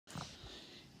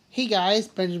Hey guys,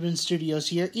 Benjamin Studios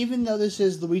here. Even though this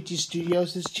is Luigi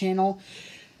Studios' channel,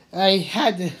 I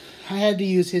had to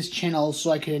use his channel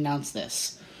so I could announce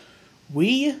this.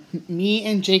 Me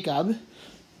and Jacob,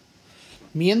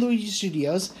 me and Luigi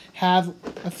Studios, have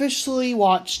officially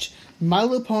watched My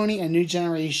Little Pony: A New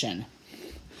Generation.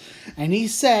 And he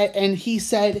said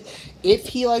if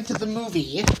he liked the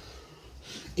movie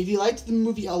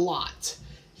a lot,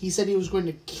 he said he was going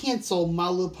to cancel My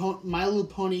Little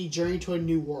Pony Journey to a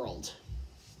New World.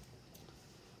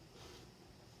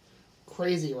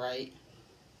 Crazy, right?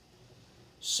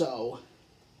 So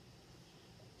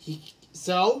he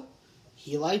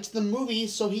liked the movie,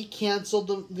 so he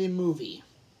canceled the movie.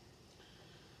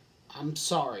 I'm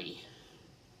sorry,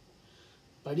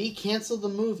 but he canceled the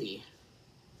movie.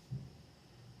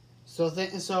 So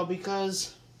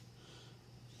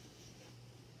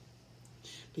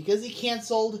because he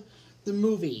canceled the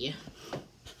movie,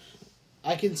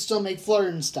 I can still make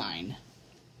Flirtenstein.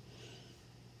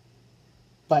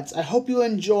 But I hope you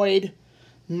enjoyed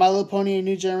My Little Pony: A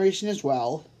New Generation as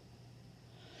well.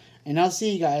 And I'll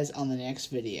see you guys on the next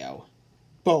video.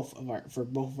 For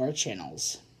both of our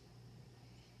channels.